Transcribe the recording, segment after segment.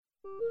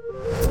Welcome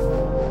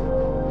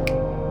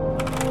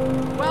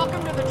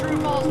to the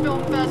True Falls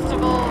Film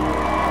Festival.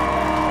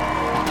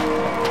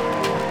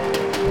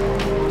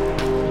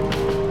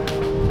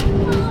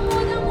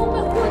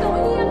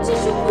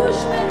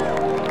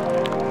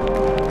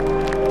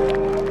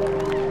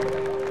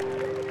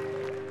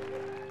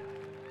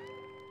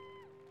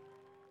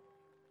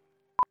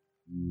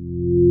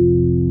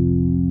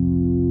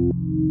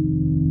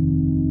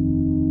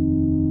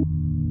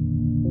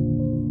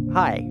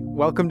 Hi,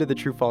 welcome to the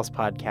True False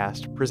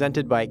podcast,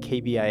 presented by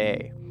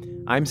KBIA.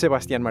 I'm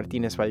Sebastián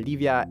Martínez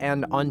Valdivia,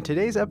 and on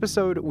today's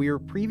episode, we're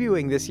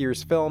previewing this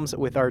year's films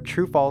with our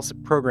True False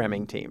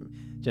programming team,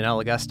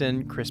 Janelle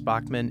Augustin, Chris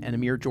Bachman, and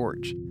Amir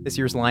George. This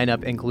year's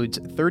lineup includes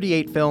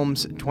 38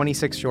 films,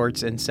 26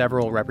 shorts, and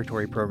several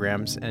repertory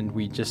programs, and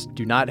we just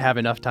do not have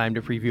enough time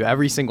to preview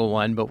every single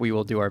one, but we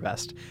will do our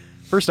best.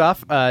 First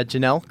off,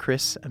 Janelle,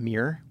 Chris,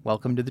 Amir,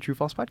 welcome to the True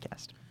False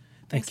podcast.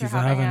 Thank you for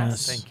having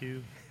us. Thank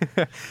you.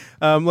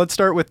 Let's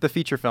start with the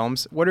feature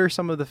films. What are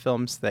some of the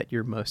films that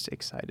you're most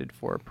excited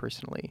for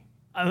personally?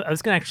 I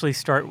was going to actually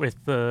start with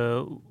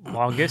the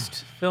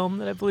longest film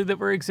that I believe that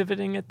we're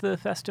exhibiting at the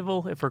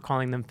festival. If we're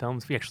calling them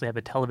films, we actually have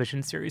a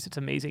television series. It's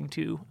amazing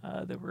too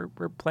that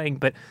we're playing.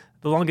 But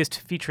the longest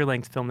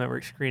feature-length film that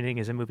we're screening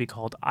is a movie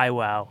called I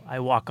Wow, I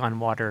Walk on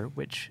Water,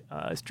 which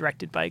is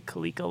directed by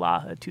Khalik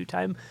Allah, a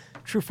two-time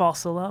True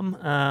False alum,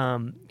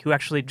 who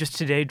actually just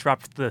today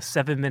dropped the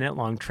 7-minute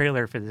long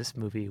trailer for this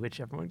movie, which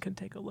everyone can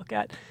take a look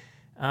at.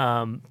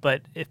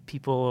 But if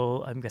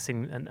people, I'm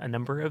guessing a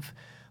number of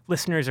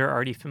listeners are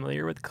already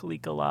familiar with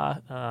Khalik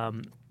Allah.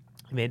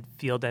 He made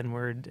Field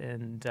N-Word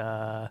and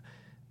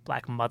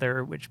Black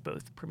Mother, which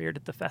both premiered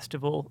at the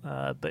festival.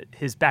 But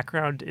his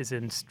background is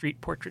in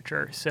street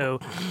portraiture. So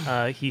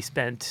he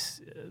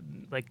spent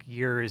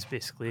years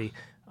basically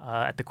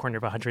at the corner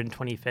of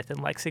 125th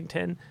and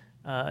Lexington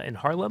in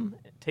Harlem,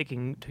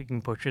 taking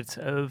portraits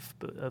of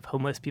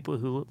homeless people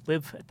who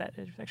live at that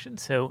intersection.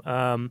 So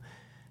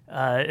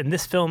in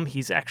this film,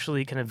 he's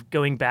actually kind of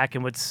going back,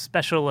 and what's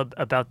special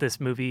about this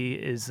movie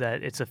is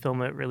that it's a film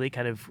that really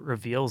kind of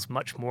reveals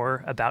much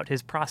more about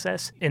his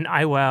process. In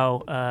I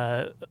Wow,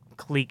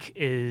 Khalik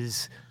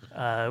is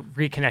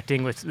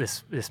reconnecting with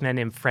this man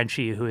named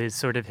Frenchie, who is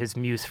sort of his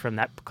muse from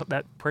that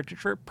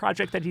portraiture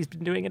project that he's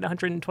been doing at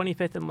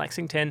 125th and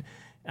Lexington,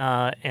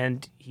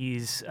 and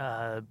he's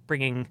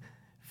bringing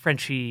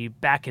Frenchie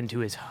back into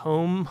his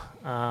home.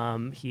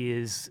 He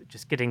is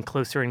just getting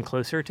closer and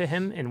closer to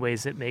him in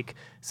ways that make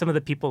some of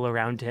the people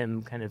around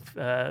him kind of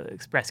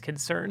express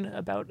concern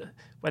about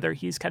whether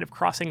he's kind of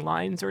crossing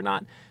lines or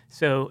not.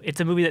 So it's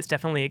a movie that's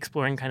definitely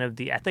exploring kind of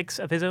the ethics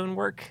of his own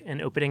work and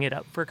opening it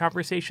up for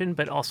conversation,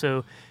 but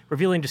also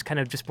revealing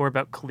just more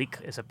about Khalik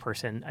as a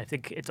person. I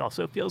think it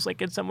also feels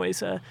like in some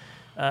ways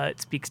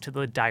it speaks to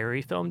the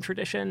diary film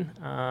tradition.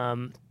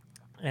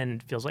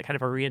 And feels like kind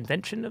of a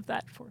reinvention of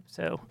that.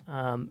 So,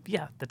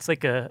 that's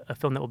like a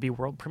film that will be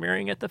world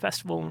premiering at the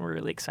festival, and we're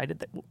really excited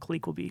that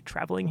Khalik will be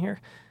traveling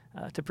here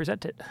to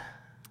present it.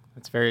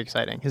 That's very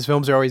exciting. His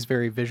films are always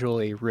very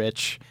visually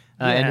rich,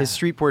 and his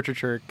street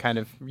portraiture kind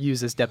of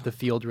uses depth of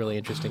field really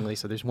interestingly.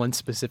 So there's one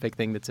specific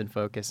thing that's in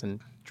focus and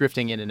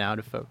drifting in and out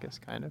of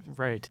focus, kind of.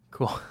 Right.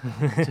 Cool.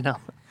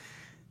 Janelle.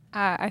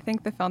 I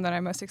think the film that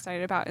I'm most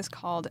excited about is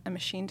called A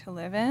Machine to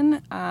Live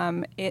In.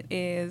 It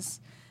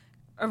is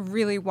a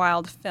really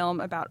wild film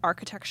about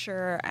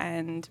architecture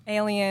and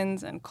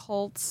aliens and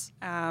cults.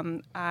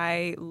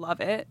 I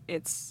love it.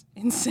 It's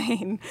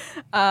insane.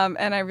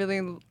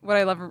 And what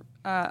I love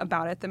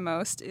about it the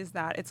most is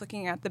that it's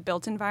looking at the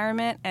built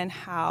environment and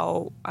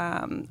how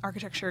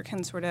architecture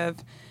can sort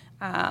of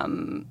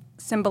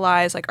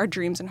symbolize like our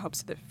dreams and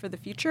hopes for the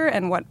future,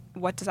 and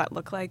what does that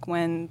look like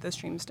when those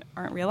dreams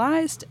aren't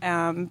realized.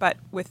 But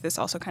with this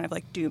also kind of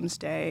like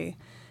doomsday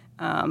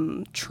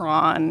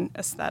Tron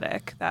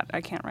aesthetic that I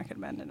can't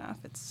recommend enough.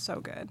 It's so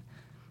good.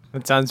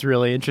 That sounds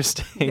really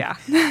interesting. Yeah.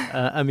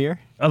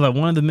 Amir?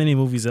 One of the many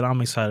movies that I'm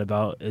excited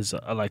about is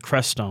like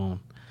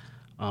Creststone.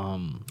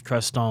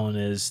 Creststone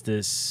is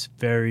this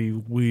very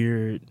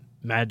weird,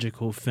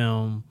 magical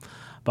film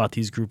about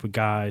these group of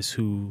guys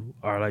who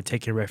are like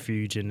taking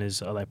refuge in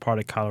this like part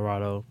of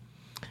Colorado.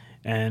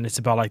 And it's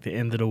about like the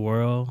end of the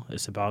world.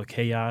 It's about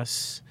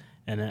chaos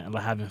and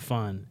like having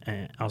fun,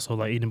 and also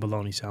like eating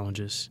bologna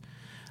sandwiches.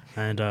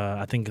 And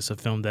I think it's a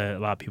film that a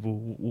lot of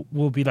people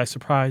will be like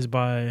surprised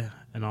by,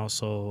 and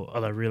also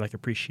really like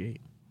appreciate.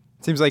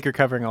 Seems like you're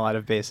covering a lot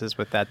of bases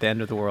with that, the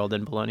end of the world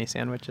and bologna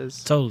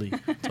sandwiches. Totally.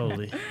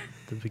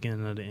 The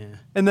beginning of the end.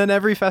 And then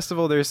every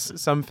festival,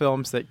 there's some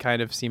films that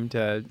kind of seem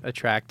to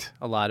attract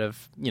a lot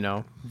of,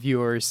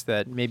 viewers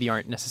that maybe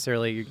aren't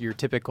necessarily your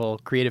typical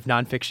creative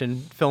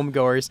nonfiction film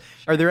goers.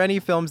 Are there any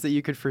films that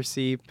you could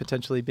foresee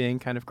potentially being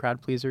kind of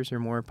crowd pleasers or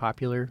more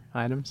popular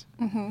items?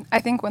 Mm-hmm.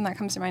 I think one that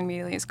comes to mind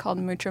immediately is called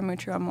Mucho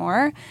Mucho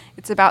Amor.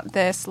 It's about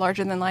this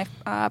larger-than-life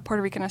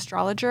Puerto Rican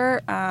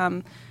astrologer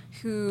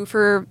who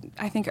for,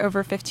 I think,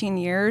 over 15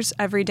 years,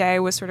 every day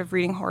was sort of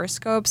reading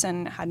horoscopes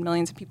and had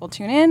millions of people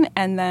tune in.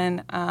 And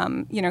then,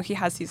 he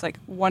has these like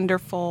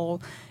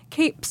wonderful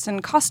capes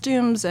and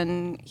costumes,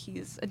 and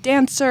he's a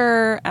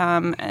dancer,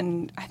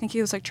 and I think he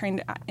was like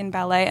trained in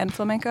ballet and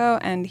flamenco,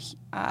 and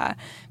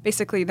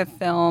basically the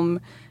film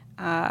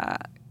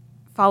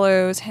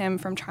follows him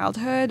from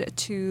childhood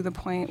to the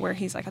point where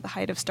he's like at the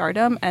height of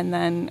stardom, and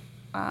then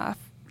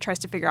tries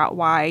to figure out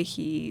why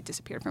he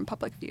disappeared from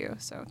public view.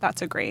 So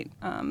that's a great,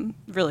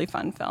 really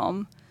fun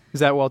film. Is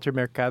that Walter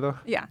Mercado?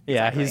 Yeah.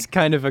 Yeah, exactly. he's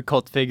kind of a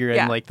cult figure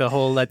in like the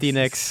whole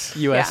Latinx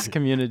U.S.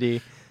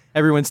 community.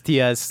 Everyone's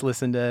Tia's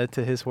listened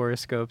to his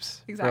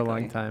horoscopes for a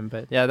long time.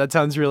 But yeah, that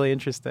sounds really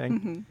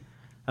interesting.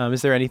 Mm-hmm.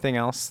 Is there anything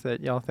else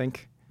that y'all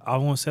think? I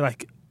want to say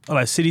like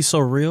City So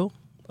Real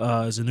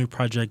is a new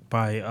project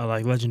by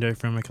like legendary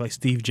filmmaker like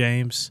Steve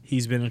James.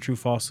 He's been in True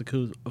False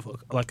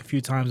like a few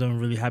times. I'm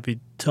really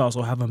happy to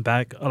also have him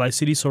back. Like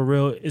City So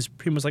Real is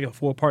pretty much like a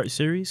 4-part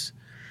series.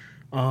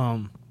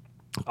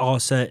 All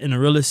set in the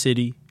realest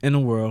city in the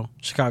world,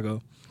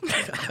 Chicago.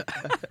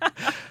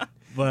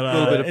 But a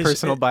little bit of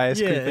personal bias.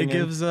 Yeah, it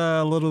gives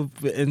a little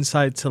bit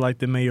insight to like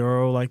the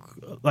mayoral like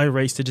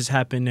race that just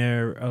happened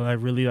there. Like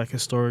really like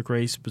historic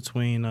race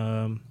between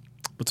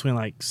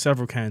like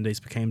several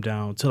candidates, but came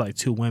down to like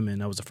 2 women.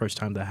 That was the first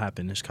time that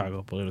happened in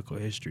Chicago political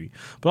history.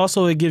 But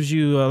also it gives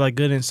you like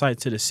good insight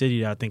to the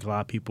city that I think a lot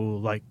of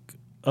people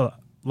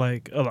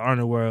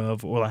aren't aware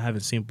of or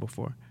haven't seen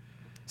before.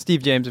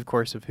 Steve James, of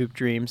course, of Hoop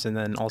Dreams, and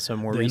then also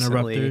more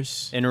recently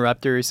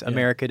Interrupters,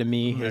 America to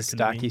Me, his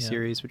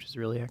docu-series, which is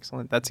really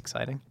excellent. That's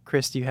exciting.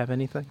 Chris, do you have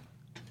anything?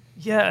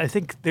 Yeah, I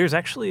think there's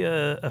actually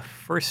a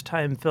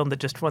first-time film that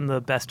just won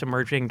the Best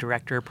Emerging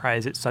Director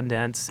prize at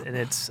Sundance, and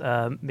it's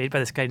made by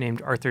this guy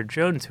named Arthur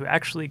Jones, who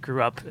actually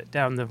grew up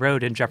down the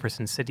road in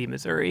Jefferson City,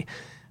 Missouri.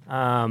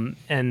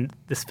 And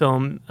this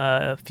film,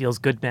 Feels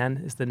Good Man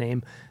is the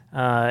name,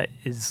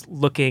 is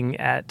looking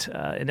at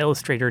an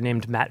illustrator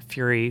named Matt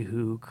Fury,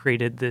 who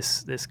created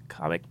this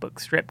comic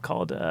book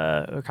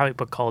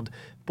called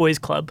Boys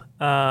Club.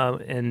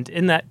 And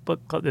in that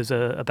book club, there's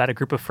about a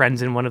group of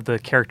friends, and one of the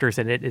characters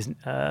in it is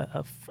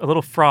a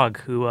little frog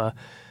who a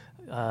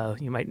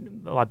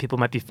lot of people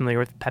might be familiar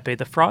with Pepe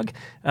the Frog.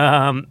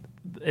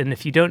 And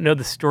if you don't know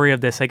the story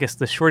of this, I guess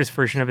the shortest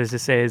version of it is to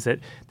say is that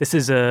this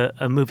is a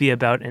movie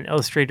about an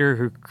illustrator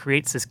who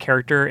creates this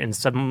character, and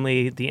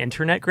suddenly the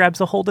internet grabs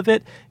a hold of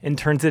it and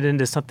turns it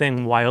into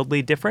something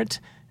wildly different.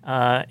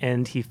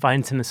 And he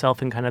finds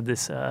himself in kind of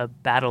this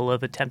battle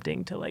of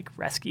attempting to like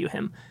rescue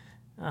him.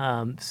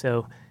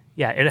 So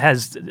yeah, it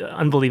has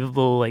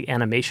unbelievable like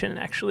animation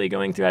actually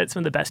going throughout. It's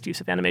some of the best use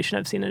of animation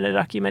I've seen in a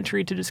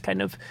documentary to just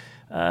kind of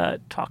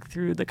talk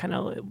through the kind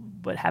of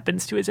what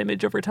happens to his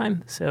image over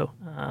time. So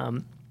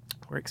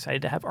we're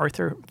excited to have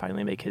Arthur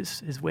finally make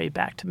his way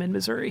back to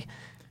Mid-Missouri.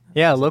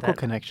 Yeah, local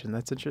connection.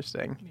 That's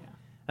interesting.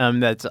 Yeah.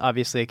 That's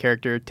obviously a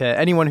character to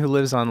anyone who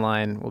lives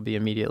online will be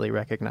immediately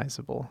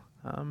recognizable.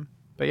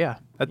 But yeah,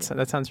 that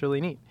sounds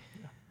really neat.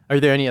 Yeah. Are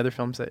there any other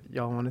films that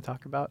y'all want to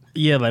talk about?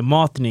 Yeah, like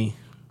Mothni.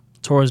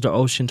 Towards the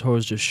Ocean,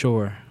 Towards the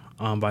Shore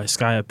by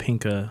Skaya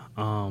Pinka,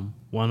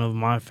 one of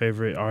my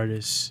favorite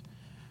artists,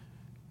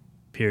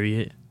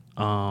 period.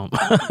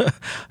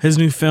 His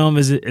new film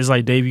is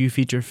like debut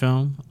feature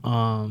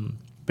film.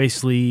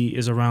 Basically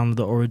is around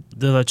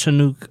the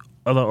Chinook,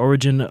 the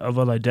origin of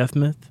a like death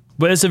myth.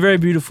 But it's a very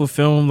beautiful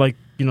film, like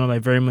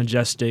very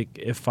majestic.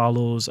 It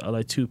follows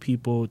like 2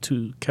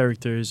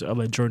 characters,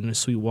 like Jordan and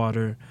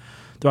Sweetwater,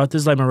 throughout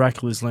this like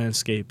miraculous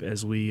landscape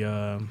as we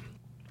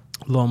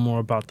learn more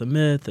about the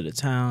myth of the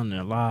town,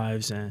 their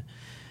lives, and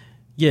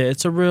yeah,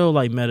 it's a real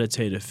like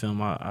meditative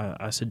film.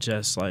 I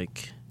suggest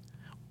like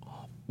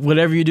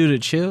whatever you do to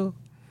chill,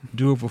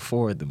 do it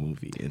before the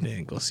movie and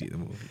then go see the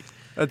movie.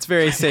 That's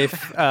very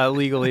safe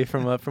legally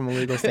from a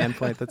legal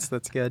standpoint.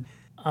 That's good.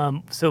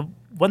 So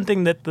one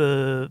thing that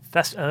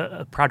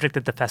a project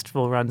that the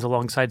festival runs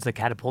alongside the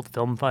Catapult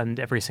Film Fund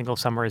every single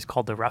summer is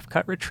called the Rough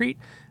Cut Retreat.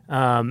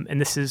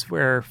 And this is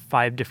where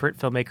 5 different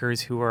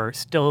filmmakers who are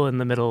still in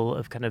the middle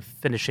of kind of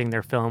finishing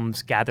their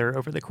films gather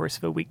over the course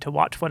of a week to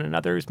watch one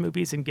another's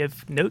movies and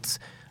give notes.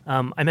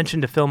 I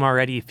mentioned a film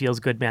already, Feels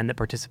Good Man, that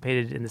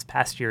participated in this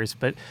past year's,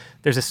 but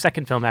there's a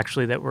second film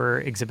actually that we're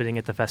exhibiting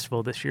at the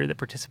festival this year that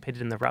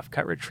participated in the Rough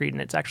Cut Retreat,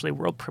 and it's actually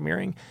world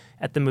premiering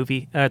at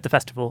the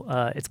festival.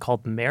 It's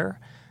called Mayor.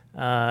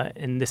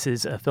 And this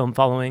is a film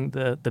following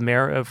the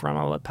mayor of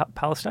Ramallah,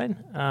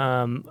 Palestine,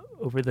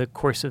 over the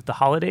course of the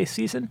holiday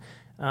season.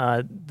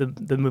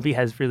 The movie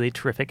has really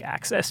terrific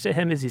access to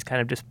him as he's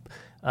kind of just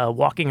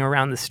walking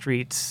around the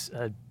streets,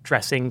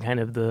 addressing kind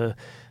of the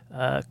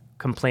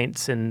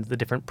complaints and the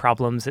different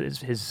problems that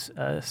his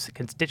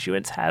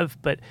constituents have.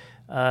 But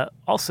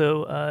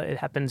also it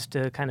happens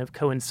to kind of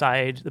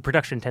coincide, the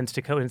production tends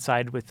to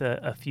coincide with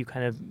a few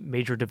kind of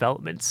major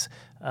developments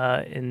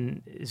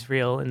in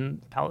Israel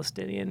and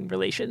Palestinian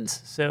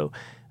relations. So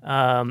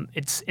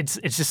it's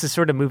just a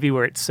sort of movie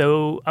where it's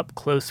so up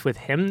close with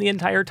him the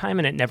entire time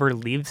and it never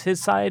leaves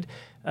his side,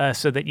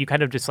 so that you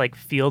kind of just like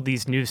feel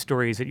these news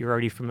stories that you're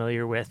already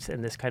familiar with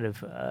in this kind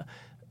of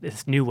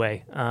this new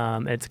way.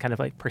 It's kind of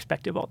like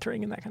perspective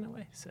altering in that kind of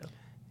way. So,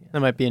 yeah. That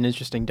might be an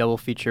interesting double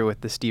feature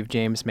with the Steve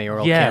James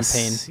mayoral Yes,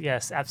 campaign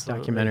yes,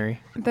 absolutely. documentary.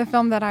 The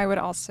film that I would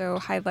also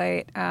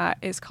highlight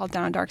is called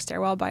Down a Dark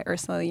Stairwell by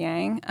Ursula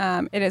Yang.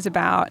 It is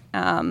about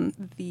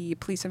the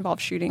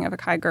police-involved shooting of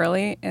Akai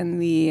Gurley in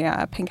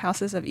the Pink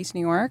Houses of East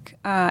New York.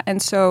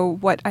 And so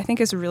what I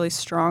think is really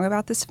strong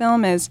about this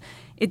film is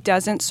it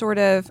doesn't sort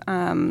of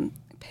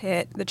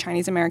pit the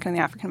Chinese American and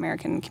the African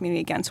American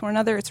community against one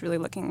another. It's really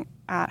looking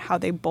at how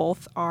they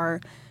both are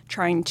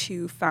trying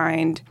to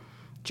find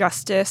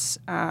justice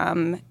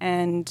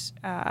and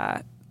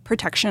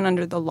protection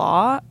under the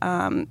law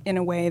in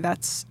a way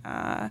that's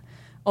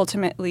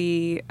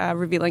ultimately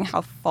revealing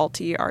how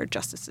faulty our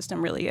justice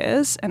system really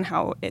is and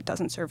how it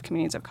doesn't serve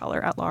communities of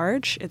color at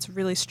large. It's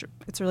really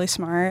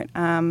smart.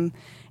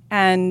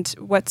 And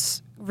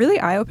what's really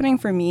eye-opening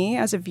for me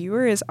as a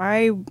viewer is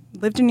I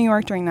lived in New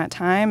York during that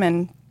time,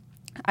 and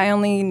I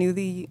only knew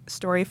the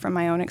story from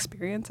my own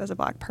experience as a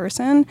Black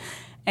person.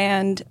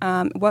 And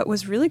what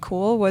was really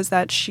cool was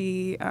that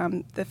she,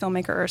 the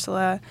filmmaker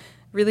Ursula,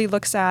 really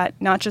looks at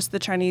not just the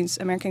Chinese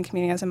American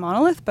community as a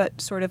monolith, but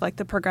sort of like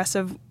the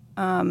progressive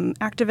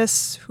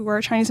activists who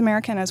are Chinese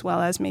American, as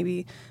well as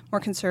maybe more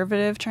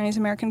conservative Chinese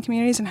American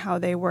communities, and how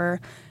they were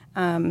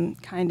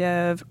kind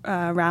of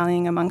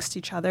rallying amongst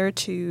each other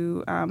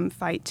to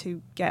fight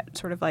to get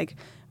sort of like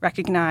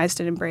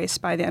recognized and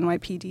embraced by the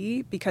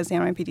NYPD, because the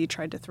NYPD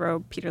tried to throw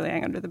Peter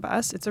Liang under the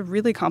bus. It's a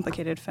really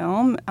complicated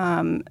film.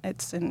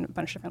 It's in a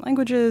bunch of different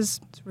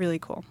languages. It's really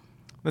cool.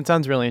 That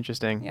sounds really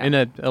interesting. Yeah. In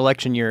an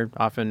election year,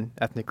 often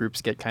ethnic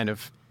groups get kind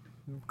of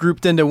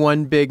grouped into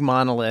one big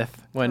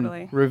monolith when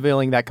Totally.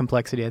 revealing that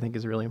complexity, I think,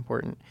 is really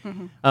important.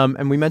 Mm-hmm.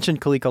 And we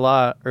mentioned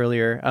Kalikala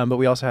earlier, but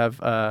we also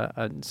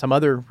have some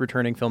other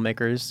returning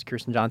filmmakers.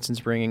 Kirsten Johnson's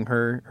bringing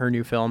her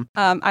new film.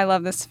 I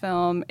love this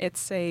film.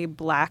 It's a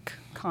Black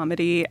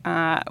comedy,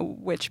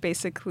 which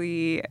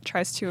basically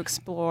tries to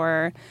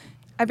explore.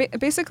 I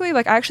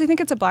actually think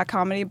it's a Black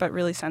comedy, but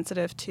really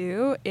sensitive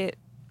too. It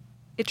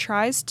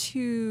tries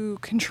to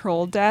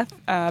control death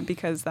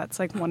because that's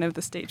like one of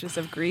the stages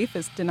of grief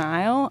is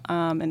denial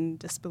and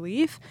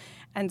disbelief.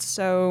 And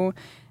so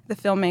the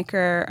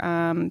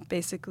filmmaker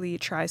basically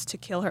tries to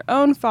kill her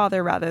own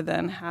father rather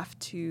than have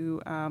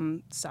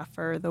to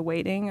suffer the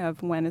waiting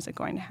of when is it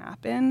going to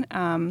happen.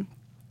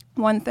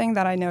 One thing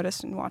that I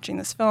noticed in watching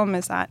this film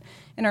is that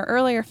in her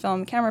earlier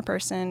film, Camera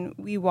Person,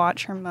 we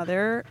watch her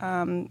mother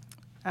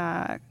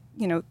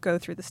go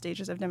through the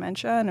stages of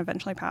dementia and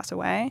eventually pass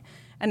away.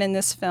 And in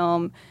this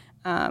film,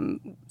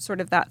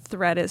 sort of that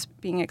thread is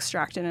being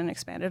extracted and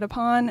expanded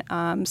upon.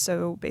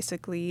 So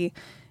basically,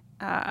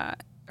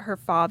 her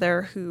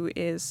father, who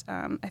is,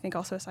 I think,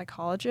 also a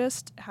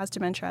psychologist, has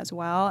dementia as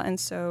well. And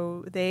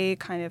so they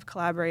kind of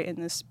collaborate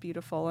in this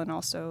beautiful and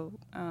also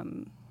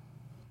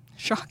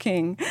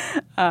shocking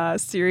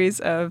series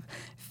of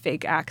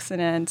fake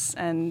accidents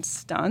and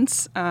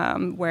stunts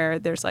where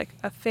there's like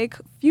a fake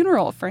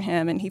funeral for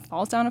him and he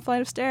falls down a flight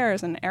of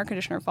stairs and an air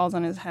conditioner falls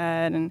on his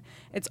head, and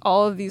it's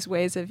all of these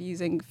ways of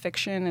using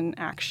fiction and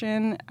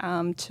action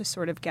to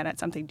sort of get at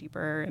something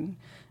deeper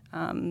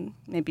and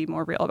maybe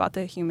more real about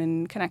the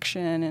human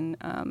connection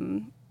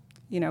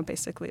and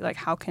basically like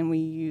how can we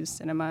use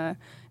cinema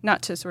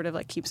not to sort of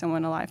like keep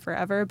someone alive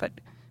forever, but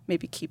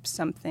maybe keep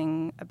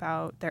something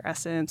about their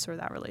essence or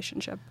that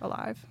relationship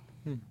alive.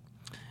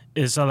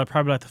 It's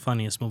probably like the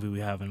funniest movie we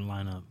have in the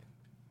lineup.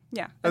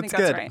 Yeah, I That's think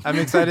good. that's right. I'm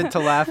excited to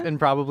laugh and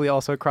probably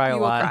also cry a You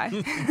will lot.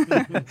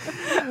 cry.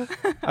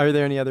 Are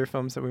there any other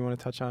films that we want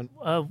to touch on?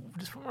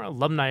 Just from our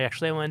alumni,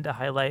 actually, I wanted to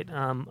highlight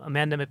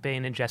Amanda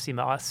McBain and Jesse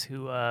Moss,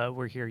 who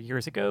were here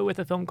years ago with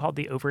a film called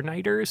The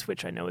Overnighters,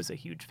 which I know is a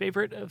huge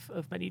favorite of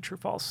many True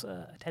False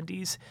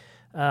attendees,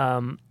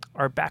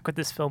 are back with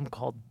this film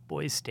called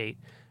Boys State,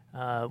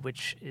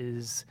 which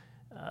is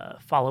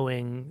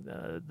following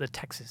the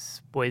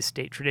Texas Boys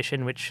State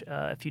tradition, which,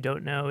 if you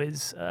don't know,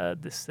 is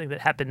this thing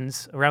that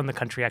happens around the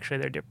country. Actually,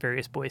 there are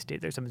various Boys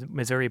States. There's a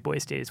Missouri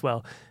Boys State as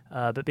well.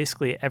 But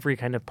basically, every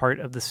kind of part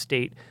of the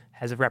state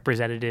has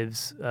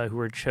representatives who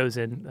are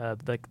chosen,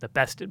 like the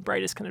best and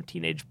brightest kind of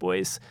teenage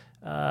boys,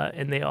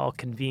 and they all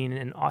convene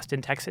in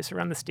Austin, Texas,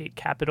 around the state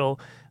capitol,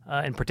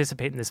 and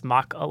participate in this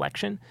mock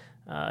election,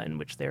 in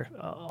which they're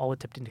all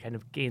attempting to kind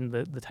of gain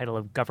the title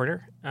of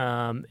governor.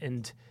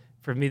 And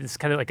for me, this is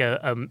kind of like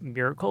a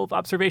miracle of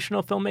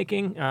observational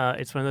filmmaking.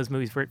 It's one of those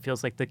movies where it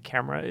feels like the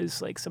camera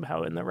is like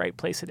somehow in the right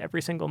place at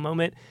every single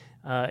moment.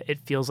 It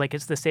feels like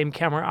it's the same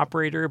camera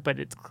operator, but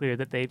it's clear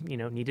that they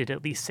needed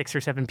at least 6 or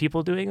 7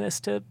 people doing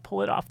this to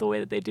pull it off the way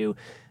that they do.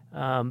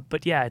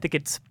 But yeah, I think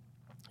it's,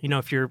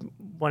 if you're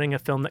wanting a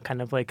film that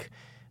kind of like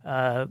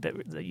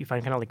that you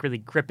find kind of like really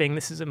gripping,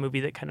 this is a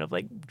movie that kind of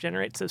like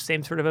generates those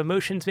same sort of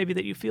emotions maybe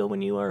that you feel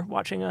when you are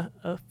watching a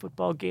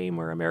football game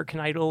or American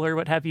Idol or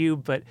what have you,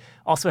 but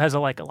also has a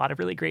lot of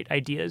really great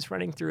ideas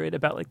running through it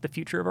about like the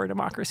future of our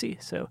democracy.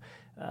 So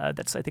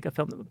that's, I think, a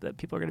film that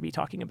people are going to be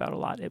talking about a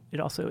lot.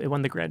 It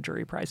won the Grand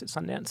Jury Prize at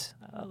Sundance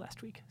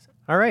last week. So.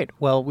 All right.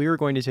 Well, we were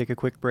going to take a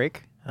quick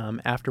break.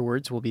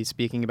 Afterwards, we'll be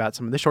speaking about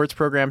some of the shorts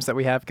programs that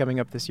we have coming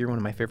up this year, one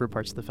of my favorite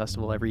parts of the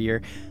festival every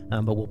year.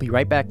 But we'll be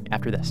right back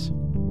after this.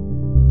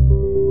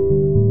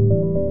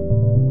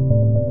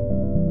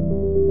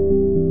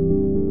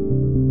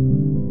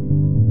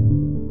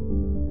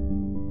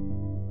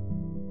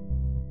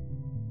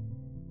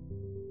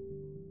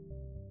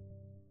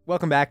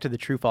 Welcome back to the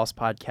True False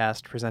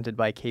podcast presented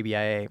by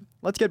KBIA.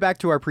 Let's get back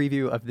to our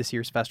preview of this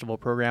year's festival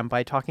program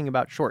by talking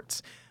about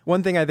shorts.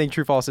 One thing I think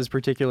True False is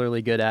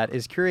particularly good at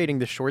is curating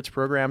the shorts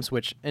programs,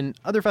 which in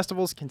other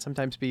festivals can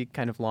sometimes be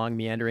kind of long,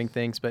 meandering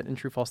things, but in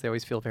True False they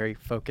always feel very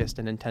focused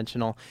and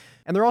intentional.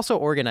 And they're also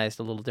organized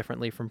a little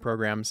differently from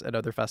programs at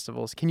other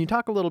festivals. Can you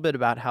talk a little bit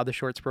about how the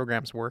shorts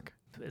programs work?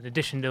 In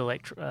addition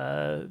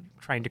to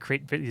trying to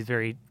create these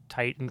very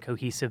tight and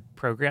cohesive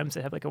programs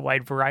that have like a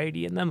wide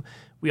variety in them,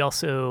 we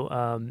also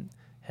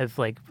have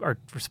are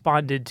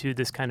responded to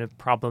this kind of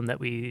problem that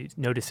we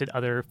notice at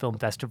other film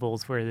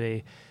festivals where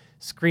they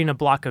screen a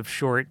block of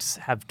shorts,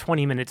 have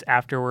 20 minutes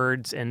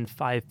afterwards, and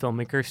 5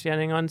 filmmakers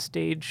standing on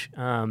stage,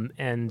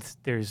 and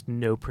there's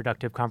no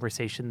productive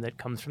conversation that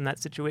comes from that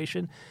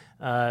situation.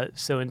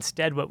 So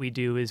instead what we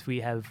do is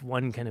we have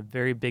one kind of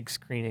very big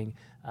screening,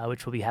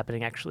 which will be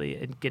happening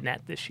actually in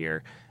Gannett this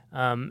year.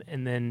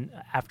 And then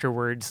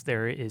afterwards,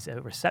 there is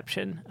a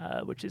reception,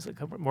 which is like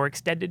a more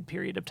extended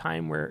period of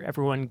time where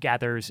everyone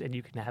gathers and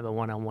you can have a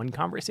one-on-one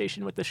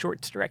conversation with the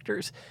shorts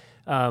directors.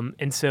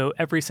 And so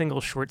every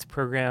single shorts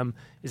program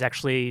is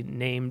actually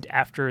named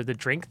after the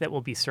drink that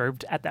will be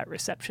served at that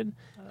reception.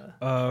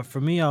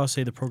 For me, I would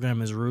say the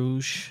program is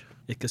Rouge.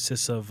 It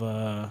consists of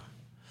a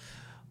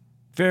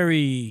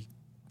very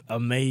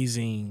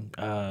amazing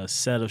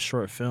set of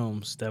short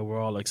films that we're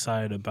all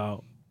excited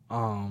about.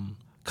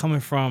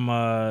 Coming from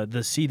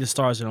the See the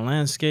Stars in the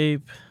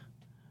Landscape,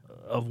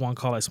 of one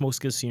called like Smoke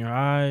Gets in Your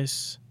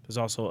Eyes. There's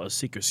also a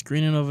secret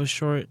screening of a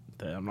short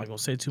that I'm not going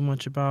to say too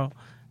much about.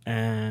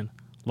 And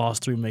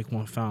Lost 3 Make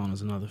One Found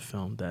is another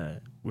film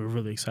that we're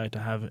really excited to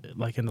have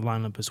in the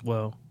lineup as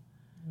well.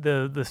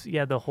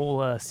 The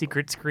whole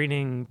secret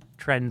screening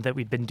trend that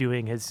we've been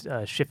doing has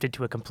shifted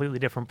to a completely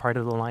different part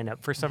of the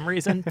lineup for some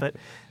reason. But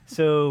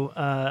so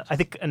I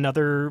think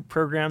another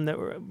program that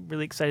we're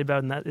really excited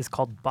about, and that is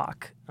called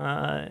Bach.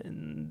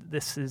 And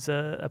this is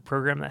a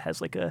program that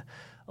has a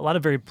lot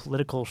of very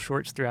political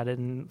shorts throughout it,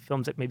 and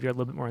films that maybe are a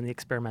little bit more on the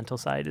experimental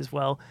side as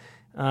well.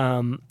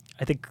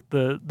 I think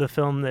the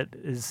film that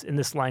is in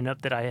this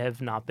lineup that I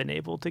have not been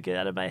able to get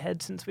out of my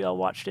head since we all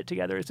watched it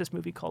together is this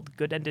movie called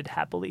Good Ended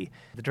Happily.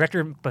 The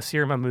director,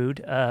 Basir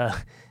Mahmood,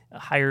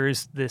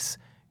 hires this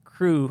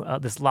crew,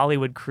 this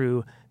Lollywood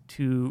crew,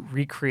 to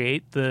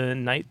recreate the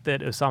night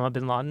that Osama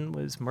bin Laden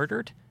was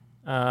murdered.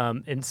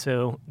 And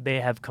so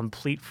they have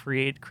complete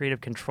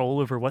creative control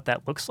over what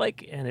that looks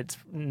like, and it's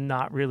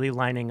not really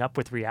lining up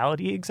with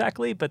reality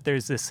exactly, but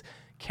there's this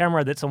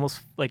camera that's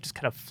almost just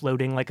kind of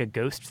floating like a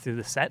ghost through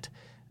the set.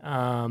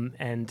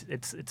 And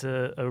it's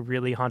a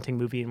really haunting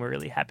movie, and we're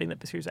really happy that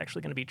Basir is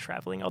actually going to be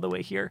traveling all the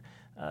way here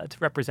to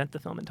represent the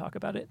film and talk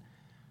about it.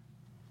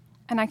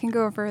 And I can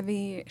go over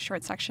the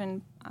short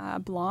section,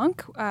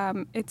 Blanc.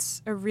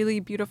 It's a really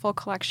beautiful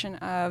collection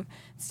of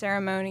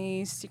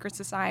ceremonies, secret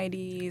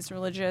societies,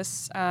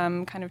 religious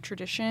kind of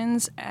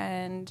traditions,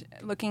 and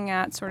looking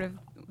at sort of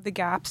the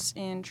gaps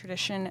in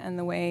tradition and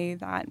the way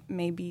that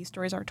maybe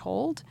stories are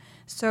told.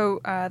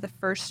 So the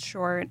first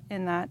short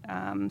in that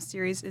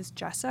series is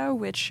Jessa,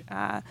 which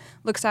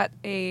looks at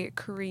a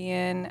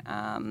Korean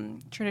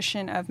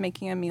tradition of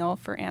making a meal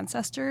for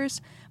ancestors.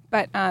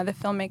 But the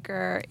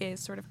filmmaker is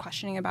sort of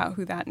questioning about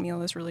who that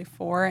meal is really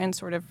for, and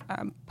sort of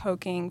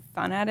poking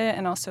fun at it,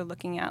 and also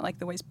looking at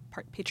the ways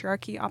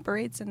patriarchy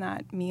operates in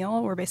that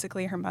meal, where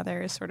basically her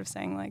mother is sort of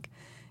saying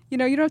you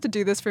don't have to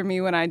do this for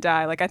me when I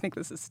die. I think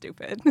this is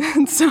stupid.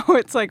 And so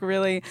it's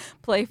really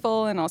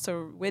playful and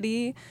also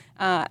witty.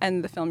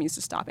 And the film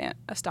uses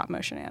a stop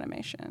motion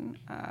animation.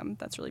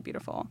 That's really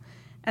beautiful.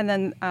 And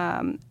then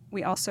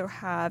we also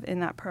have in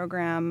that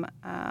program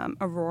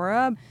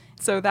Aurora.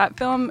 So that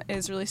film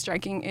is really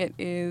striking. It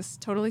is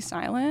totally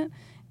silent,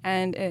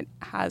 and it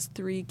has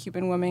 3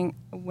 Cuban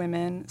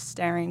women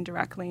staring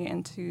directly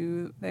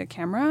into the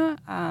camera.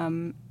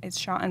 It's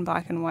shot in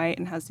black and white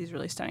and has these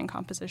really stunning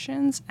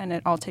compositions, and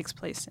it all takes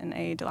place in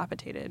a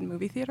dilapidated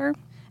movie theater.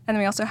 And then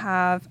we also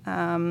have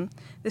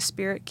The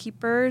Spirit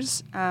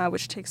Keepers,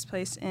 which takes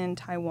place in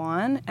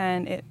Taiwan,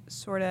 and it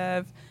sort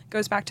of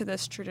goes back to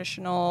this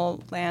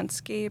traditional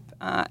landscape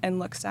and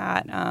looks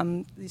at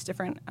these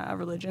different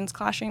religions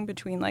clashing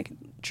between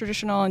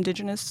traditional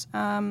indigenous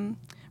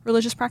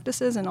religious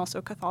practices and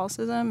also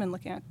Catholicism, and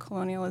looking at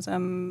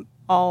colonialism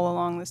all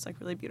along this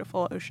really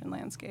beautiful ocean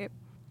landscape.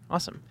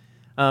 Awesome.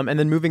 And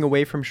then moving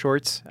away from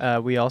shorts,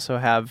 we also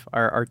have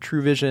our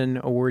True Vision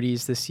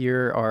awardees this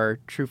year, our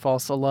True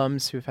False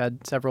alums who've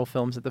had several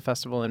films at the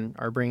festival and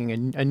are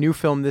bringing a new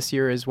film this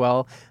year as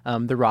well.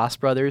 The Ross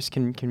Brothers.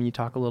 Can you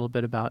talk a little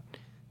bit about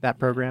that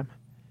program?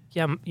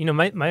 Yeah,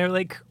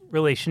 my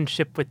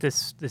relationship with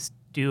this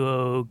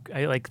duo,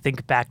 I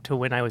think back to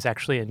when I was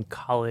actually in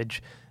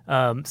college.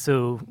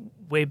 So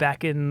way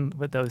back in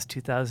that was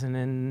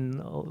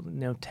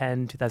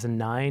 2010,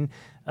 2009,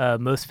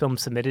 most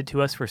films submitted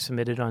to us were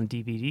submitted on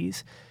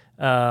DVDs.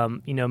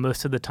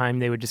 Most of the time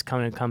they would just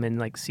come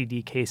in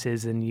CD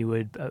cases, and you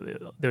would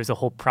there was a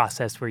whole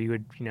process where you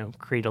would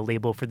create a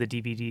label for the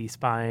DVD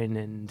spine,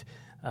 and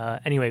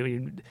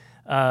anyway,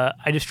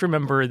 I just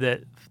remember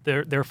that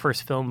their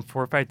first film,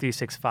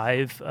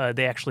 45365,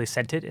 they actually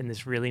sent it in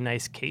this really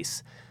nice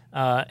case.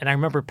 And I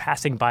remember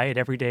passing by it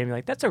every day and being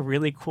like, that's a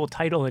really cool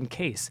title and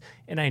case.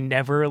 And I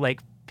never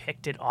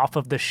picked it off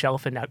of the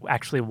shelf and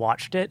actually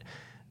watched it.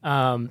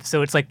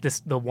 So it's like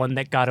the one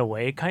that got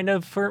away kind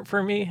of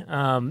for me.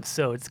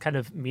 So it's kind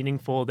of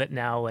meaningful that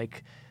now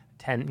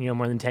 10,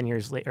 more than 10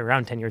 years later,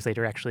 around 10 years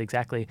later, actually,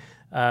 exactly,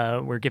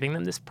 we're giving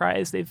them this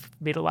prize. They've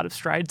made a lot of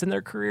strides in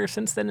their career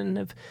since then and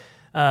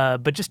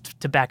have, but just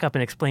to back up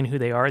and explain who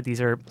they are,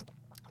 these are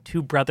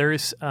two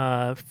brothers,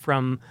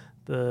 from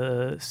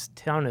the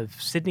town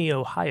of Sydney,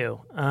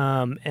 Ohio.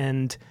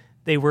 And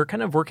they were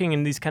kind of working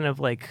in these kind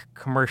of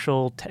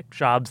commercial tech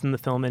jobs in the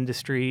film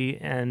industry,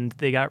 and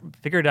they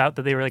figured out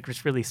that they were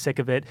just really sick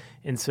of it,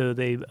 and so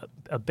they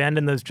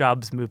abandoned those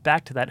jobs, moved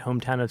back to that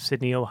hometown of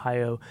Sydney,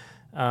 Ohio,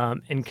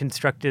 and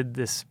constructed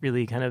this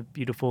really kind of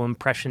beautiful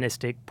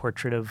impressionistic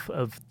portrait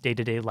of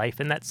day-to-day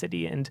life in that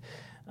city. And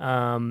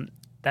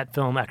that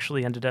film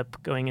actually ended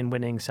up going and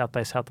winning South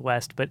by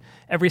Southwest. But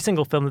every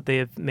single film that they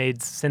have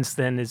made since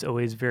then is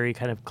always very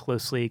kind of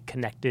closely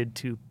connected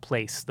to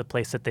the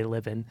place that they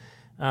live in.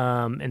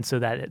 And so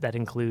that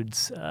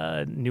includes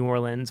New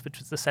Orleans, which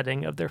was the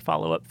setting of their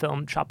follow-up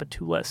film,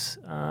 Tchoupitoulas,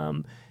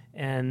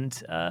 and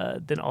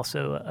then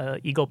also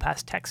Eagle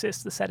Pass,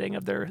 Texas, the setting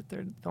of their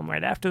film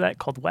right after that,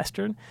 called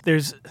Western.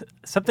 There's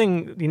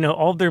something,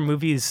 all of their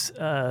movies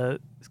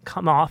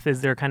come off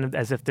as they're kind of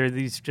as if they're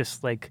these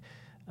just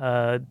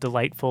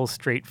delightful,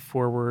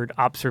 straightforward,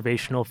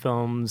 observational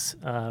films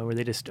where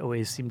they just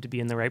always seem to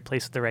be in the right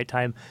place at the right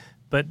time.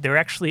 But they're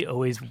actually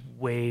always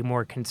way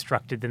more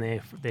constructed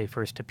than they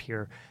first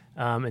appear,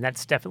 and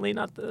that's definitely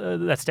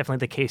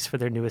the case for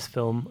their newest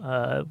film,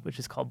 which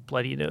is called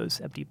Bloody Nose,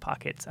 Empty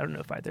Pockets. I don't know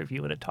if either of you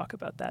want to talk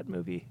about that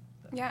movie.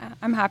 Yeah,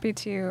 I'm happy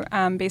to.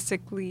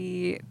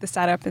 Basically, the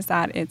setup is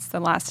that it's the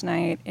last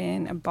night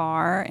in a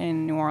bar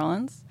in New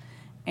Orleans,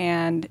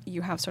 and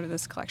you have sort of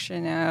this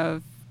collection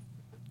of,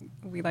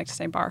 we like to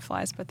say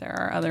barflies, but there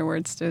are other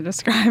words to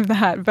describe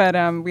that. But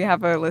we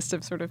have a list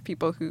of sort of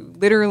people who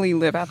literally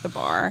live at the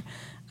bar.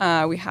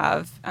 We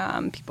have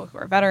people who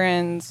are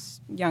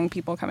veterans, young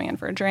people coming in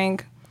for a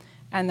drink,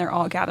 and they're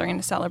all gathering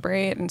to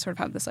celebrate and sort of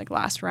have this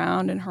last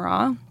round and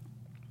hurrah.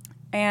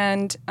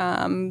 And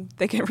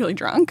they get really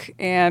drunk,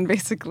 and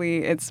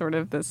basically it's sort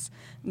of this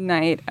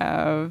night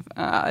of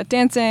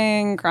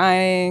dancing,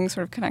 crying,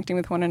 sort of connecting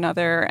with one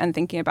another and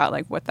thinking about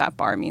what that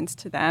bar means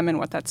to them and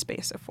what that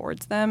space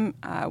affords them,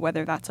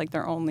 whether that's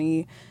their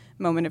only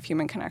moment of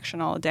human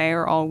connection all day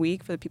or all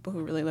week for the people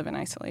who really live in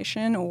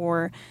isolation,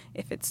 or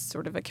if it's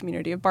sort of a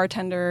community of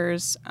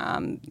bartenders.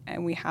 And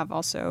we have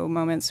also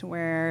moments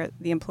where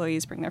the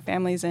employees bring their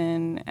families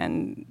in,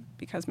 and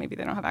because maybe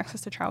they don't have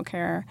access to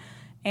childcare.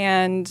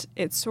 And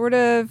it's sort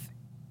of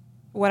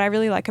what I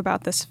really like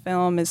about this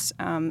film is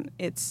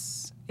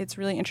it's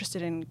really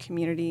interested in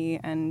community,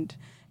 and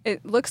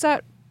it looks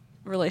at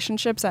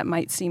relationships that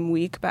might seem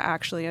weak, but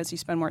actually as you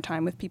spend more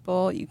time with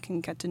people, you can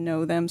get to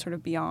know them sort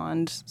of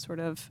beyond sort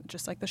of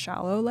just the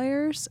shallow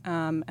layers,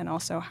 and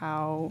also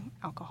how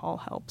alcohol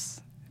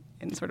helps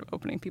in sort of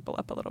opening people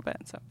up a little bit.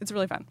 So it's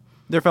really fun.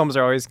 Their films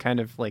are always kind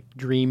of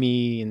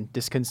dreamy and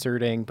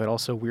disconcerting, but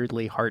also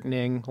weirdly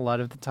heartening a lot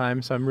of the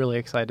time. So I'm really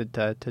excited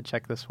to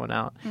check this one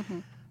out. Mm-hmm.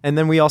 And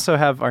then we also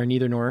have our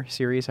Neither Nor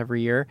series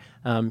every year.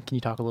 Can you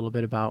talk a little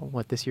bit about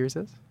what this year's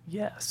is?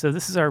 Yeah, so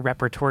this is our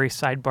repertory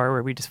sidebar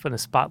where we just want to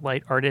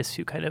spotlight artists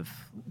who kind of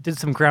did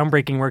some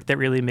groundbreaking work that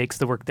really makes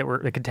the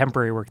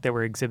contemporary work that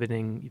we're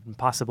exhibiting even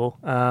possible.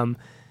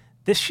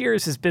 This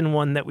year's has been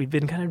one that we've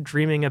been kind of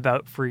dreaming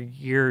about for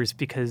years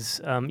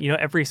because,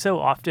 every so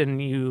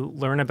often you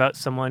learn about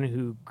someone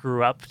who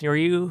grew up near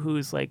you,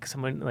 who's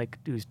someone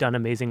who's done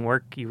amazing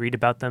work. You read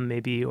about them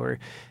maybe, or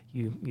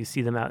you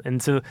see them out.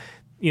 And so,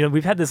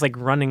 we've had this like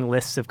running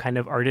list of kind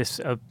of artists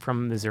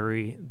from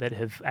Missouri that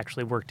have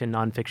actually worked in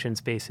nonfiction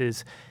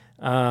spaces.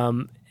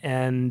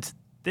 And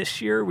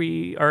this year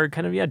we are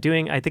kind of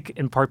doing, I think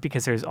in part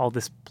because there's all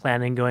this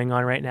planning going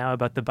on right now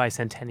about the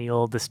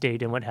bicentennial, the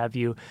state, and what have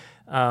you.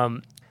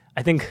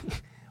 I think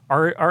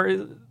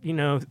our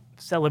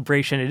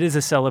celebration, it is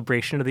a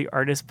celebration of the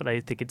artist, but I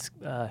think it's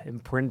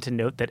important to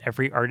note that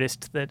every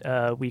artist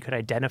that we could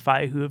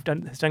identify who has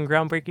done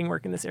groundbreaking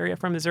work in this area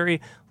from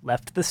Missouri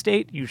left the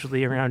state,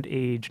 usually around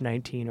age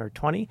 19 or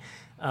 20.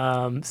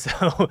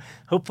 So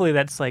hopefully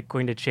that's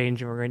going to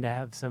change, and we're going to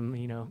have some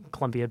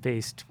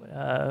Columbia-based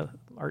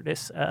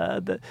artists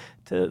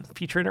to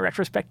feature in a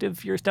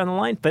retrospective years down the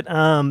line. But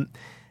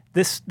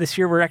this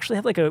year we actually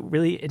have a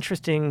really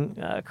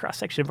interesting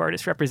cross-section of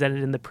artists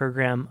represented in the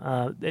program.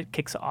 It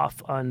kicks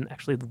off on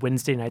actually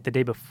Wednesday night, the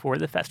day before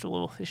the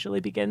festival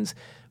officially begins.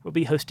 We'll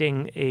be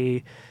hosting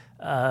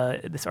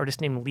this artist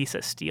named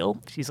Lisa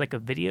Steele. She's a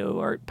video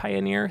art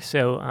pioneer.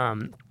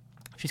 So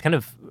she's kind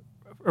of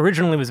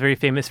originally was very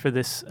famous for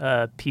this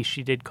piece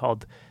she did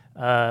called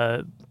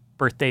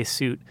Birthday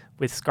Suit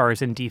with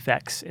Scars and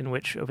Defects, in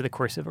which over the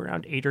course of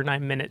around 8 or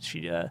 9 minutes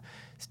she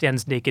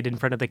stands naked in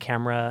front of the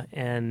camera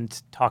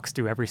and talks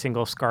through every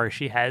single scar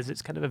she has.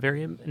 It's kind of a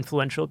very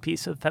influential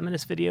piece of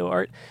feminist video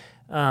art.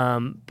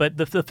 But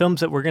the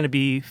films that we're going to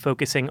be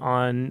focusing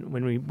on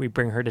when we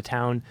bring her to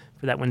town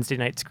for that Wednesday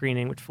night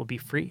screening, which will be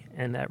free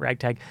and at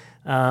Ragtag,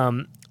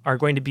 are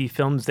going to be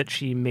films that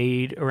she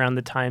made around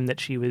the time that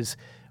she was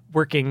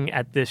working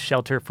at this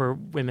shelter for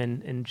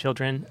women and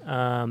children.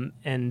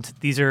 And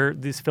these are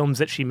these films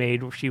that she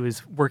made where she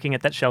was working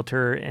at that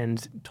shelter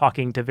and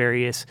talking to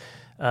various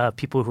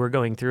people who are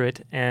going through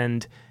it.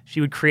 And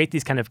she would create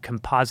these kind of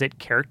composite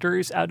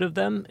characters out of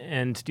them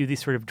and do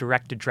these sort of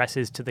direct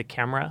addresses to the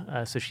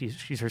camera. So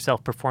she's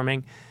herself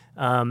performing.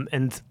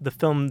 And the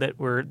film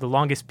the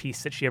longest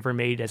piece that she ever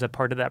made as a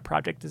part of that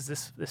project is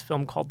this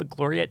film called The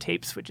Gloria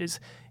Tapes, which is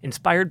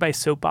inspired by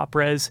soap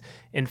operas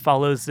and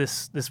follows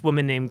this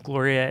woman named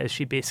Gloria as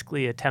she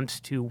basically attempts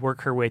to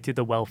work her way through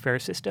the welfare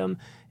system.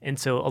 And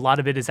so a lot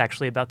of it is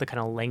actually about the kind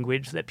of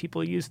language that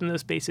people use in those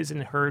spaces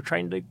and her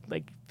trying to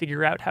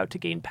figure out how to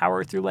gain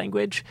power through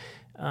language.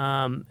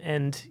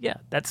 And yeah,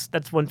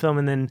 that's one film.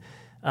 And then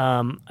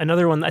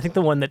another one, I think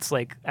the one that's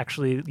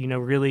actually,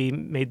 really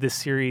made this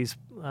series,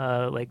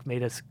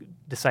 made us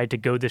decide to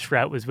go this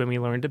route was when we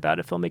learned about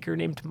a filmmaker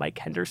named Mike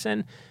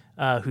Henderson,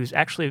 who's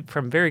actually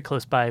from very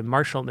close by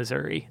Marshall,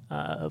 Missouri,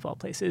 of all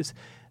places.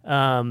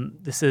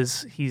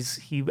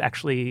 He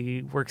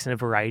actually works in a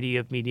variety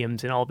of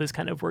mediums, and all of his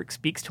kind of work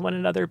speaks to one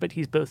another, but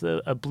he's both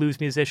a blues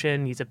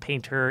musician, he's a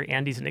painter,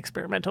 and he's an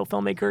experimental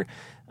filmmaker.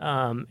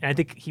 And I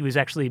think he was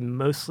actually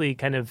mostly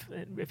kind of,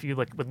 if you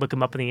would look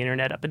him up on the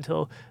internet up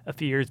until a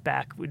few years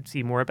back, would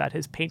see more about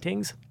his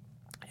paintings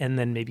and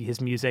then maybe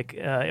his music.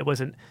 It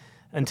wasn't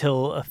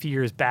until a few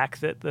years back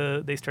that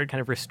they started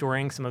kind of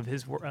restoring some of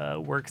his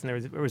works,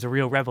 and there was a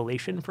real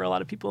revelation for a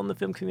lot of people in the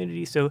film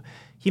community. So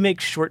he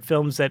makes short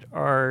films that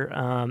are,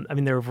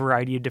 there are a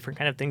variety of different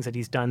kind of things that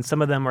he's done.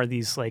 Some of them are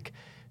these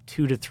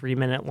 2 to 3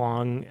 minute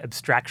long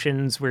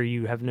abstractions where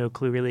you have no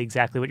clue really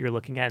exactly what you're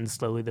looking at, and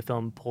slowly the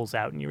film pulls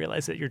out and you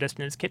realize that you're just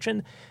in his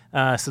kitchen.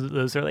 So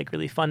those are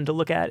really fun to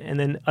look at. And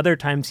then other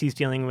times he's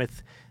dealing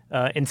with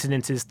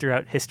incidences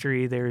throughout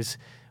history. There's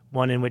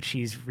one in which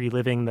he's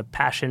reliving the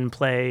Passion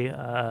play.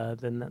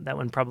 Then that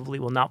one probably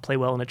will not play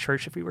well in a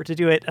church if we were to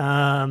do it.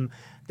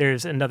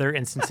 There's another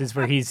instances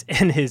where he's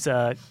in his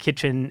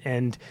kitchen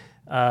and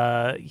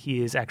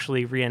he is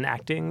actually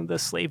reenacting the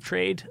slave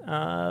trade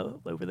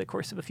over the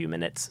course of a few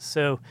minutes.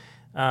 So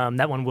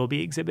that one will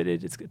be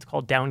exhibited. It's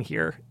called Down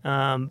Here.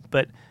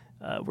 But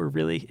we're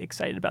really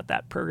excited about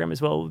that program as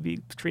well. We'll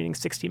be screening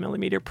 60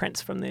 millimeter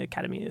prints from the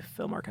Academy of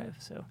Film Archive.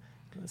 So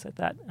let's at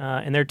that.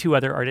 And there are two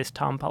other artists,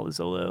 Tom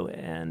Palazzolo,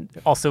 and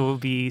also we'll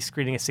be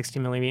screening a 60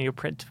 millimeter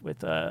print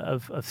with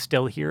of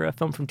Still Here, a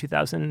film from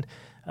 2000,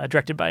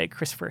 directed by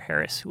Christopher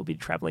Harris, who will be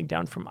traveling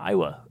down from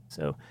Iowa.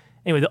 So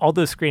anyway, all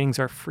those screenings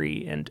are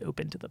free and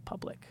open to the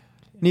public.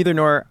 Neither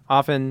nor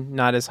often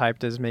not as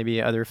hyped as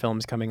maybe other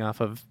films coming off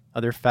of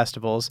other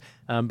festivals,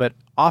 but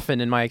often,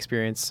 in my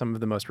experience, some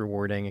of the most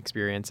rewarding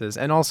experiences,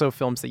 and also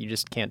films that you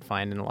just can't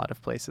find in a lot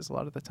of places a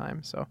lot of the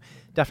time. So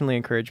definitely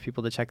encourage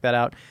people to check that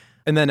out.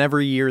 And then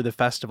every year the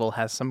festival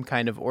has some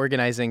kind of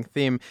organizing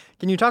theme.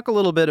 Can you talk a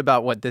little bit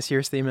about what this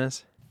year's theme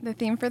is? The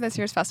theme for this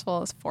year's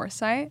festival is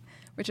foresight,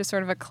 which is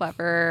sort of a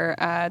clever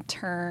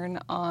turn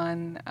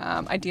on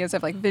ideas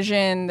of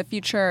vision, the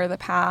future, the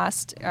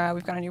past.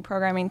 We've got a new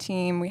programming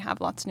team. We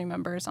have lots of new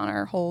members on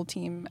our whole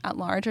team at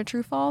large at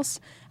True False,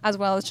 as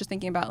well as just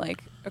thinking about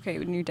okay,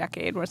 new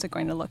decade, what's it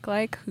going to look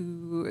like?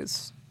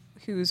 Whose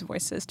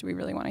voices do we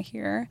really want to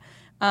hear?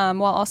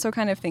 While also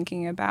kind of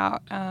thinking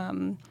about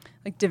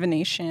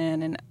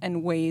divination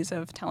and ways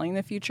of telling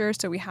the future.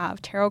 So we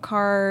have tarot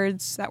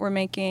cards that we're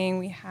making.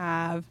 We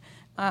have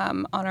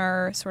on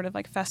our sort of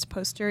fest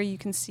poster, you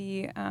can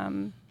see,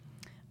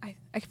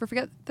 I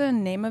forget the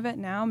name of it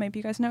now. Maybe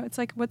you guys know. It's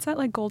what's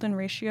that golden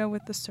ratio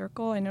with the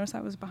circle? I noticed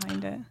that was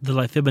behind it. The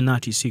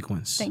Fibonacci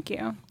sequence. Thank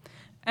you.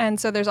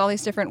 And so there's all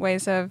these different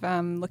ways of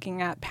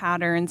looking at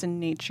patterns in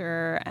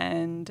nature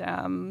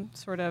and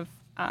sort of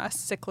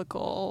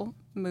cyclical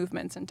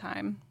movements in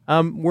time.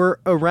 We're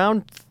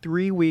around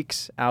 3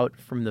 weeks out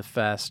from the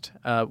fest.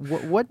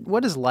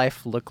 What does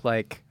life look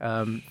like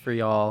for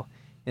y'all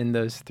in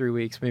those 3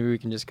 weeks? Maybe we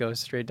can just go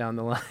straight down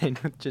the line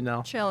with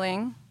Janelle.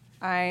 Chilling.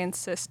 I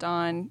insist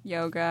on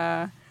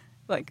yoga,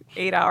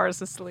 8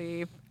 hours of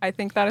sleep. I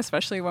think that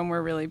especially when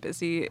we're really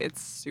busy,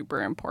 it's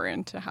super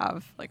important to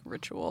have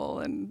ritual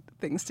and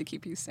things to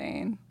keep you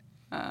sane.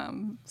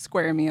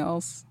 Square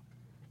meals,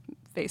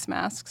 face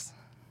masks.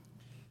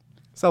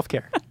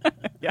 Self-care.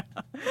 Yeah.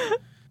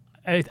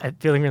 I'm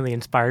feeling really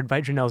inspired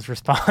by Janelle's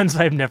response.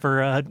 I've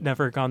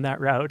never gone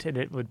that route, and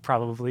it would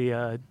probably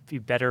be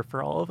better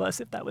for all of us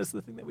if that was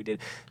the thing that we did.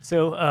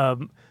 So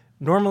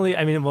normally,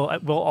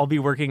 we'll all be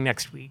working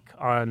next week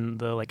on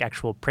the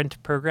actual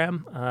print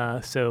program.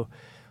 So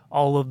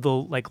all of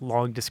the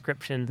long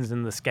descriptions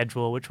in the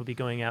schedule, which will be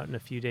going out in a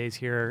few days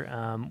here,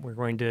 we're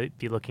going to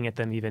be looking at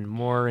them even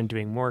more and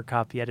doing more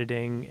copy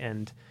editing.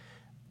 And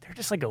are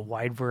just like a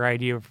wide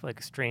variety of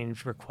like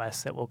strange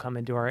requests that will come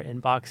into our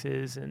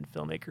inboxes, and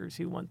filmmakers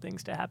who want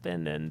things to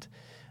happen, and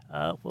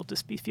we'll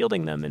just be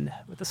fielding them and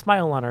with a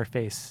smile on our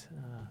face.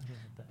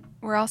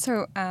 We're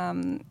also,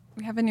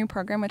 we have a new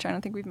program, which I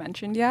don't think we've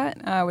mentioned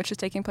yet, which is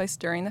taking place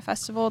during the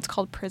festival. It's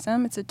called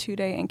PRISM. It's a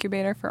 2-day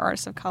incubator for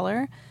artists of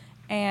color.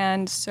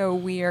 And so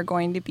we are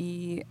going to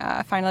be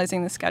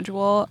finalizing the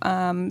schedule.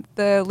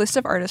 The list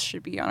of artists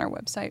should be on our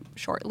website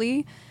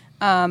shortly,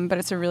 but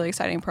it's a really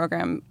exciting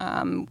program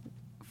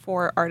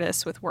for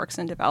artists with works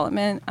in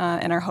development.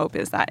 And our hope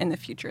is that in the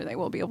future they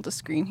will be able to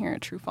screen here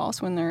at True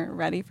False when they're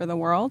ready for the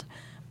world.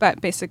 But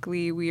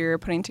basically, we're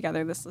putting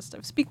together this list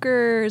of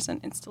speakers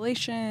and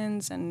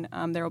installations, and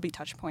there will be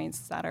touch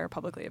points that are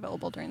publicly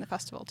available during the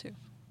festival, too.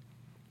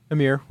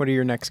 Amir, what do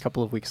your next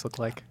couple of weeks look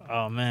like?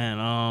 Oh, man.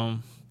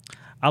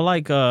 I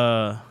like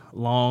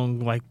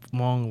long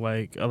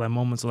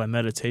moments of like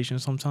meditation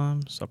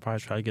sometimes. So I'll probably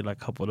try to get like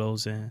a couple of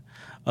those in.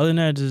 Other than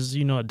that, just,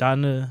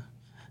 dotting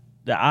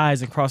the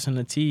I's and crossing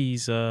the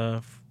T's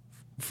for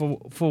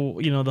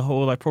the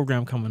whole like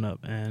program coming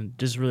up, and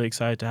just really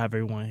excited to have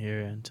everyone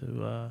here and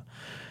to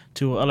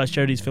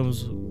share these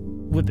films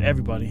with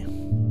everybody.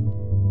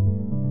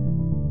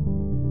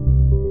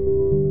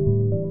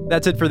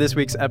 That's it for this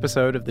week's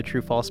episode of the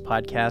True False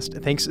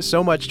podcast. Thanks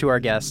so much to our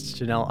guests,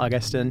 Janelle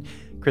Augustin,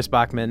 Chris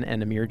Bachman,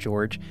 and Amir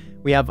George.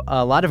 We have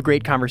a lot of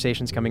great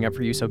conversations coming up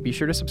for you, so be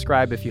sure to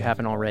subscribe if you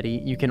haven't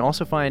already. You can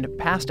also find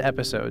past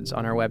episodes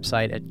on our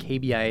website at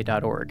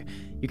kbia.org.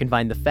 You can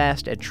find The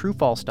Fest at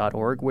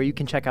truefalse.org, where you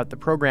can check out the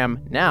program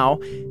now,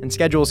 and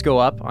schedules go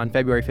up on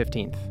February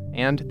 15th.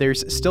 And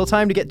there's still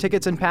time to get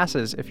tickets and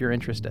passes if you're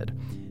interested.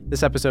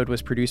 This episode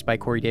was produced by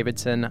Corey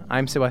Davidson.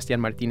 I'm Sebastián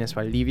Martínez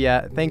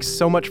Valdivia. Thanks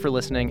so much for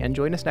listening, and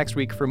join us next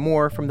week for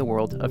more from the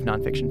world of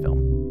nonfiction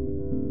film.